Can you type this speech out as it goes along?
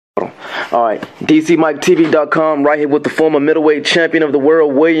All right, DCMikeTV.com, right here with the former middleweight champion of the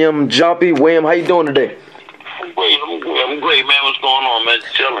world, William Joppy. William, how you doing today? I'm great, man. What's going on, man?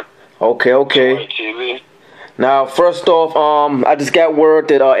 Chilling. Okay. TV. Now, first off, I just got word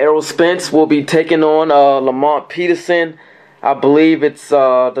that Errol Spence will be taking on Lamont Peterson. I believe it's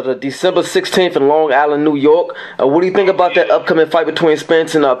the December 16th in Long Island, New York. What do you think about that upcoming fight between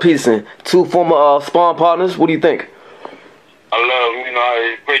Spence and Peterson? Two former sparring partners. What do you think? I love,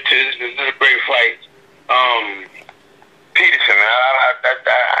 it's great. This is a great fight. Peterson,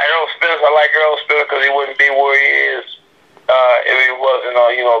 Errol Spence, I like Errol Spence because he wouldn't be where he is if he wasn't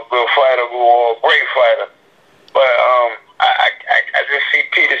a good fighter or a great fighter. But I just see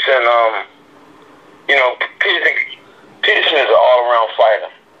Peterson. Peterson is an all-around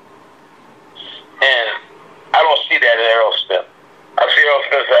fighter, and I don't see that in Errol Spence. I see Errol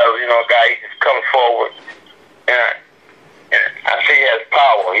Spence as a guy who's coming forward, and I see he has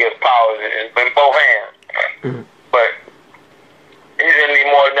power. He has power in both hands, but he didn't need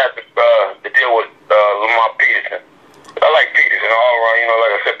more than that to deal with Lamont Peterson. I like Peterson all around.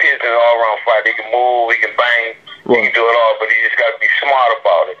 Like I said, Peterson's an all-around fighter. He can move, he can bang, he can do it all, but he just got to be smart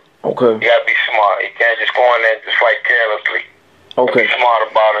about it. Okay. You gotta be smart. You can't just go in there and just fight carelessly. Okay. Be smart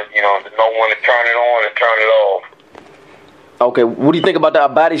about it, to know when to turn it on and turn it off. Okay. What do you think about the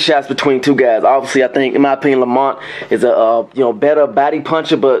body shots between two guys? Obviously, I think, in my opinion, Lamont is a better body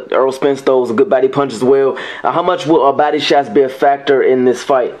puncher, but Errol Spence though is a good body puncher as well. How much will body shots be a factor in this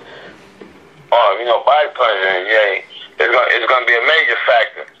fight? Body punching, it's gonna be a major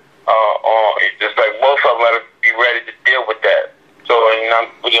factor. Just like both of them gotta be ready to deal with that. So I'm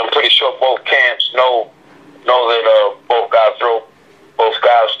pretty sure both camps know that both guys throw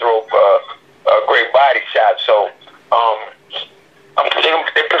great body shots. So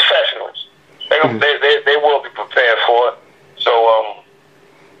they're professionals. They will be prepared for it. So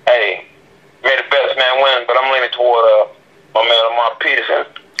hey, may the best man win. But I'm leaning toward my man Lamont Peterson.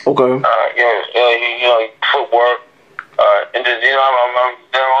 Okay. Footwork. And then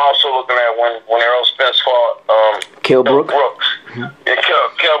I'm also looking at when Errol Spence fought Kell Brooks. Yeah,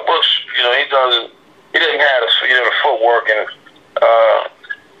 Kell Brooks. He didn't have the footwork and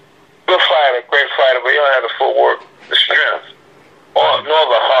good fighter, great fighter, but he don't have the footwork, the strength, nor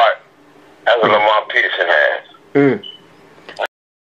the heart as Lamont Peterson has.